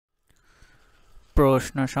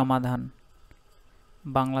প্রশ্ন সমাধান।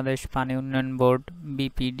 বাংলাদেশ পানি উন্নয়ন বোর্ড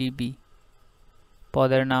বিপিডিবি।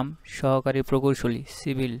 পদের নাম সহকারী প্রকৌশলী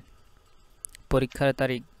সিভিল। পরীক্ষার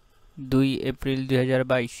তারিখ 2 এপ্রিল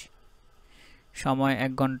 2022। সময়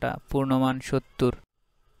 1 ঘন্টা। পূর্ণমান 70।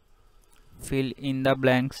 Fill in the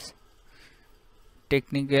blanks.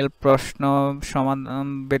 Technical প্রশ্ন সমাধান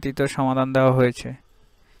ব্যতীত সমাধান দেওয়া হয়েছে।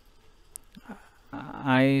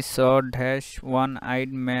 I saw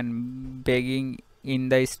 -one-eyed man begging in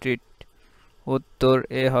the street. উত্তর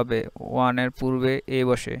এ হবে, 1 এর পূর্বে এ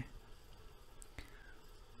বসে।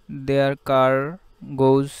 Their car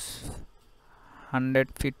goes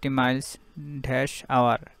 150 miles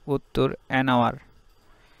 -hour. উত্তর an hour.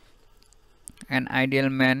 An ideal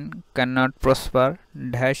man cannot prosper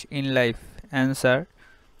in life. Answer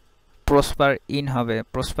prosper in হবে,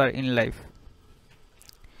 prosper in life.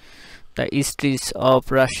 The streets of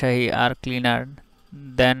Rajshahi are cleaner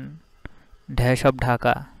than of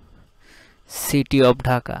Dhaka. City of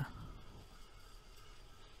Dhaka.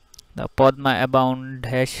 The Padma abound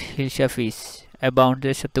Hilsha fish. Abound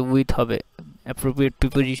এর সাথে with হবে, appropriate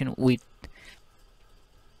preposition with.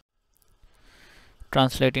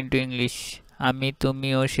 Translate into English. আমি তুমি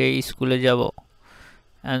ও সেই স্কুলে যাব।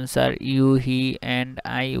 Answer you, he and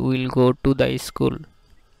I will go to the school.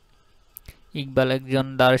 Iqbal একজন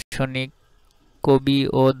দার্শনিক, কবি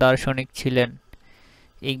ও দার্শনিক ছিলেন।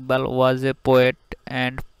 Iqbal was a poet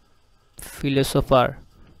and philosopher.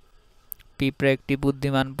 পিঁপড়া একটি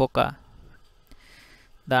বুদ্ধিমান পোকা।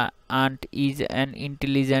 The ant is an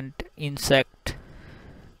intelligent insect.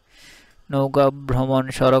 নৌকা ভ্রমণ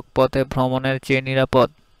সড়ক পথে ভ্রমণের চেয়ে নিরাপদ।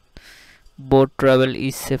 Boat travel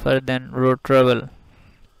is safer than road travel.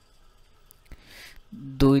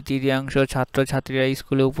 2/3 ছাত্রছাত্রীরা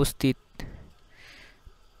স্কুলে উপস্থিত।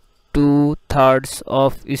 2/3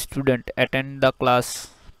 of students attend the class.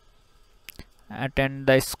 Attend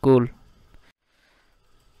the school.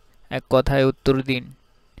 এক কথায় উত্তর দিন।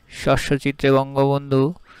 শস্যচিত্রে বঙ্গবন্ধু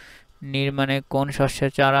নির্মাণে কোন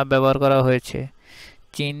শস্যের চারা ব্যবহার করা হয়েছে?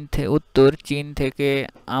 উত্তর চীন থেকে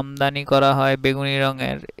আমদানি করা হয় বেগুনি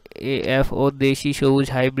রঙের AF ও দেশি সবুজ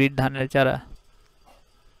হাইব্রিড ধানের চারা।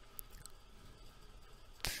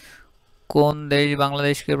 কোন দেশ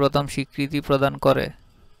বাংলাদেশকে প্রথম স্বীকৃতি প্রদান করে?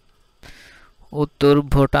 উত্তর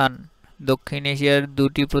ভুটান। দক্ষিণ এশিয়ার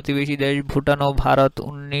দুটি প্রতিবেশী দেশ ভুটান ও ভারত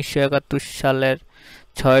 1971 সালের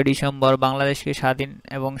 6 ডিসেম্বর বাংলাদেশকে স্বাধীন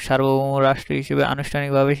এবং সার্বভৌম রাষ্ট্র হিসেবে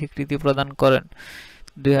আনুষ্ঠানিকভাবে স্বীকৃতি প্রদান করেন।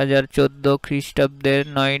 2014 খ্রিস্টাব্দের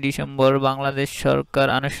 9 ডিসেম্বর বাংলাদেশ সরকার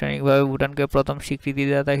আনুষ্ঠানিকভাবে ভুটানকে প্রথম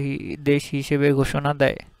স্বীকৃতিদাতা দেশ হিসেবে ঘোষণা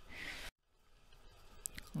দেয়।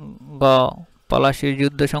 গ পলাশীর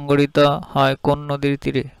যুদ্ধ সংঘটিত হয় কোন নদীর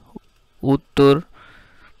তীরে? উত্তর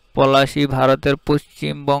পলাশী ভারতের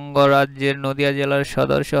পশ্চিমবঙ্গ রাজ্যের নদিয়া জেলার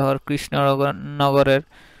সদর শহর কৃষ্ণনগরের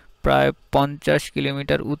প্রায় 50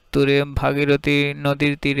 কিলোমিটার উত্তরে ভাগীরথী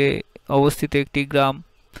নদীর তীরে অবস্থিত একটি গ্রাম।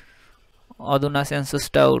 অধুনা সেন্সাস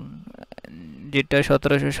টাউন, যেটা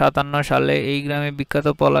 1757 সালে এই গ্রামে বিখ্যাত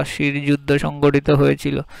পলাশীর যুদ্ধ সংঘটিত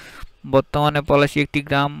হয়েছিল। বর্তমানে পলাশী একটি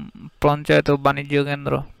গ্রাম পঞ্চায়েত ও বাণিজ্য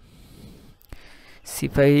কেন্দ্র।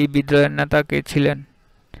 সিপাহী বিদ্রোহের নেতা কে ছিলেন?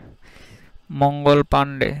 মঙ্গল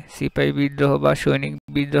পাণ্ডে। সিপাহী বিদ্রোহ বা সৈনিক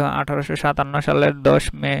বিদ্রোহ 1857 সালের 10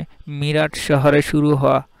 মে মিরাট শহরে শুরু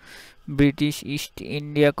হওয়া ব্রিটিশ ইস্ট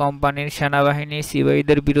ইন্ডিয়া কোম্পানির সেনাবাহিনী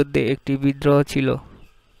সিপাহীদের বিরুদ্ধে একটি বিদ্রোহ ছিল।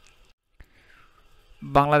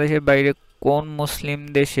 বাংলাদেশের বাইরে কোন মুসলিম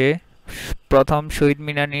দেশে প্রথম শহীদ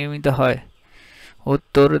মিনার নির্মিত হয়?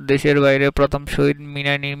 উত্তর দেশের বাইরে প্রথম শহীদ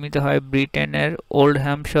মিনার নির্মিত হয় ব্রিটেনের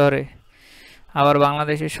ওল্ডহ্যাম শহরে। আবার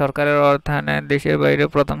বাংলাদেশের সরকারের অর্থায়নে দেশের বাইরে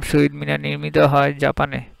প্রথম শহীদ মিনার নির্মিত হয়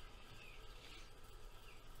জাপানে।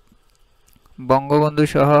 বঙ্গবন্ধু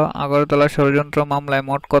সহ আগরতলা ষড়যন্ত্র মামলায়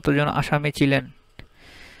মোট কতজন আসামি ছিলেন?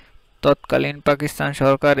 তৎকালীন পাকিস্তান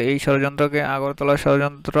সরকার এই ষড়যন্ত্রকে আগরতলা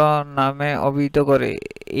ষড়যন্ত্র নামে অভিহিত করে।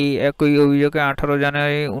 এই একই অভিযোগে 18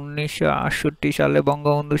 জানুয়ারি 1968 সালে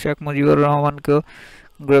বঙ্গবন্ধু শেখ মুজিবুর রহমানকেও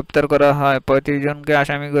গ্রেপ্তার করা হয়। 35 জনকে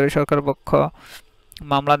আসামি করে সরকার পক্ষ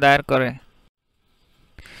মামলা দায়ের করে।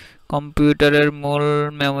 কম্পিউটারের মূল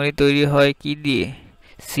মেমরি তৈরি হয় কি দিয়ে?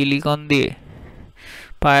 সিলিকন দিয়ে।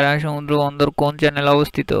 পায়রা সমুদ্র বন্দর কোন চ্যানেলে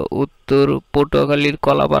অবস্থিত? উত্তর পটুয়াখালীর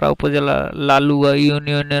কলাপাড়া উপজেলা লালুয়া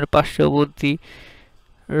ইউনিয়নের পার্শ্ববর্তী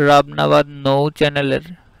রাবনাবাদ নৌ চ্যানেলের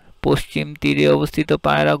পশ্চিম তীরে অবস্থিত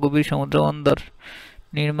পায়রা গভীর সমুদ্র বন্দর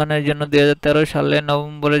নির্মাণের জন্য 2013 সালে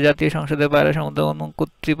নভেম্বরে জাতীয় সংসদে পায়রা সমুদ্র বন্দর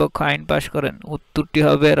কর্তৃপক্ষ আইন পাশ করেন। উত্তরটি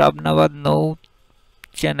হবে রাবনাবাদ নৌ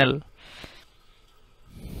চ্যানেল।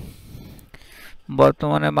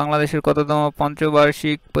 বর্তমানে বাংলাদেশের কততম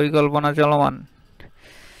পঞ্চবার্ষিক পরিকল্পনা চলমান?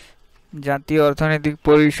 জাতীয় অর্থনৈতিক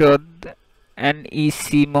পরিষদ NEC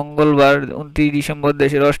মঙ্গলবার 29 ডিসেম্বর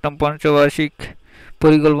দেশের 8ম পঞ্চবার্ষিক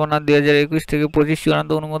পরিকল্পনা 2021 থেকে 25 চূড়ান্ত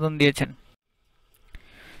অনুমোদন দিয়েছেন।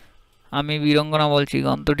 আমি বীরাঙ্গনা বলছি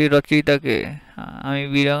গ্রন্থটির রচয়িতাকে। আমি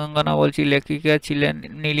বীরাঙ্গনা বলছি লেখিকা ছিলেন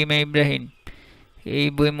নীলিমা ইব্রাহিম। এই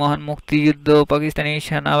বই মহান মুক্তিযুদ্ধ ও পাকিস্তানি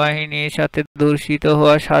সেনাবাহিনীর সাথে ধর্ষিত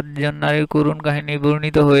হওয়া 7 জন নারীর করুণ কাহিনী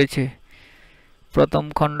বর্ণিত হয়েছে। প্রথম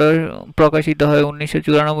খণ্ড প্রকাশিত হয়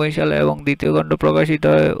 1994 সালে এবং দ্বিতীয় খণ্ড প্রকাশিত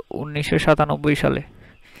হয় 1997 সালে।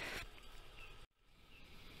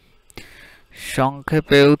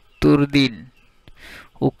 সংক্ষেপে উত্তর দিন।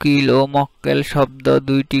 উকিল ও মক্কেল শব্দ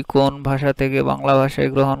দুইটি কোন ভাষা থেকে বাংলা ভাষায়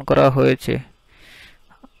গ্রহণ করা হয়েছে?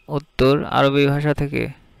 উত্তর আরবি ভাষা থেকে।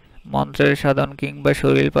 মন্ত্রের সাধন কিংবা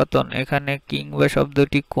শরীর পাতন, এখানে কিংবা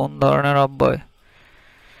শব্দটি কোন ধরনের অব্যয়?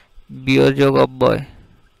 বিয়োজক অব্যয়।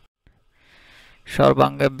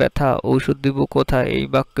 সর্বাঙ্গে ব্যথা, ঔষধ দিব কোথায়? এই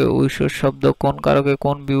বাক্যে ঔষধ শব্দ কোন কারকে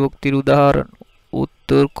কোন বিভক্তির উদাহরণ?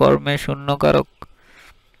 উত্তর কর্মে শূন্য কারক।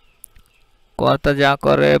 কর্তা যা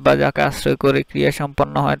করে বা যাকে আশ্রয় করে ক্রিয়া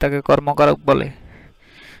সম্পন্ন হয় তাকে কর্মকারক বলে।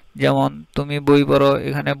 যেমন তুমি বই পড়ো,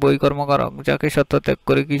 এখানে বই কর্মকারক। যাকে সত্যত্যাগ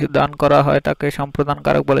করে কিছু দান করা হয় তাকে সম্প্রদান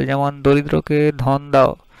কারক বলে। যেমন দরিদ্রকে ধন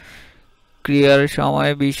দাও। ক্রিয়ার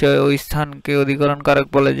সময় বিষয় ও স্থানকে অধিকরণ কারক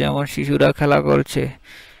বলে। যেমন শিশুরা খেলা করছে।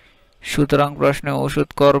 সুতরাং প্রশ্নে ঔষধ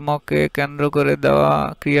কর্মকে কেন্দ্র করে দেওয়া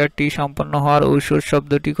ক্রিয়াটি সম্পন্ন হওয়ার ঔষধ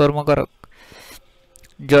শব্দটি কর্মকারক।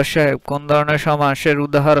 জজ সাহেব কোন ধরনের সমাসের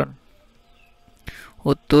উদাহরণ?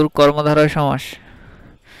 উত্তর কর্মধারয় সমাস।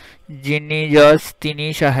 যিনি জজ তিনি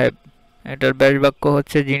সাহেব, এটার ব্যাস বাক্য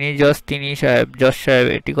হচ্ছে যিনি জজ তিনি সাহেব, জজ সাহেব।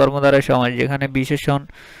 এটি কর্মধারয় সমাস যেখানে বিশেষণ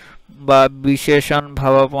বা বিশেষণ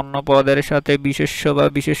ভাবাপন্ন পদের সাথে বিশেষ্য বা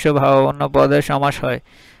বিশেষ্য ভাবাপন্ন পদের সমাস হয়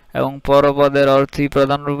এবং পরপদের অর্থই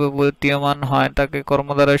প্রধানরূপে প্রতীয়মান হয় তাকে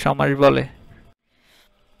কর্মধারয় সমাস বলে।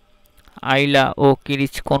 আইলা ও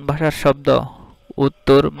কিরিচ কোন ভাষার শব্দ?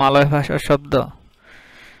 উত্তর মালয় ভাষার শব্দ।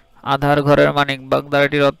 আধার ঘরের মানিক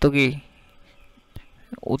বাগধারাটির অর্থ কি?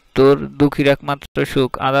 উত্তর দুঃখীর একমাত্র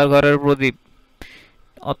সুখ। আধার ঘরের প্রদীপ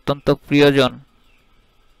অত্যন্ত প্রিয়জন।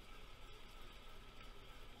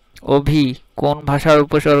 অভি কোন ভাষার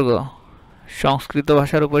উপসর্গ? সংস্কৃত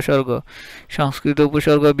ভাষার উপসর্গ। সংস্কৃত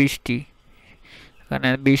উপসর্গ বৃষ্টি। এখানে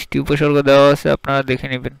বৃষ্টি উপসর্গ দেওয়া আছে, আপনারা দেখে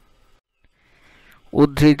নেবেন।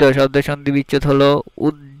 উদ্ধৃত শব্দের সন্ধি বিচ্ছেদ হলো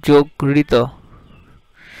উদ্যোগৃত।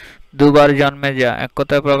 দুবার জন্মে যা, এক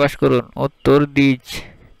কথায় প্রকাশ করুন। উত্তর দ্বিজ।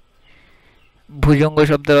 ভুজঙ্গ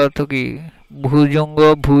শব্দের অর্থ কি? ভুজঙ্গ,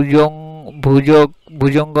 ভুজক,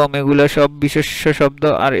 ভুজঙ্গম এগুলো সব বিশেষ্য শব্দ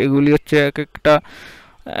আর এগুলি হচ্ছে এক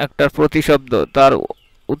একটার প্রতিশব্দ। তার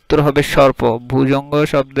উত্তর হবে সর্প। ভুজঙ্গ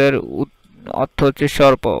শব্দের অর্থ হচ্ছে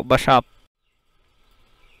সর্প বা সাপ।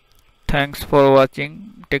 Thanks for watching.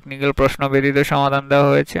 টেকনিক্যাল প্রশ্ন ব্যতীত সমাধান দেওয়া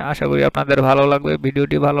হয়েছে। আশা করি আপনাদের ভালো লাগবে।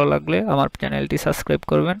 ভিডিওটি ভালো লাগলে আমার চ্যানেলটি সাবস্ক্রাইব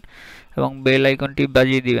করবেন এবং বেল আইকনটি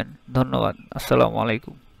বাজিয়ে দিবেন। ধন্যবাদ। আসসালামু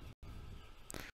আলাইকুম।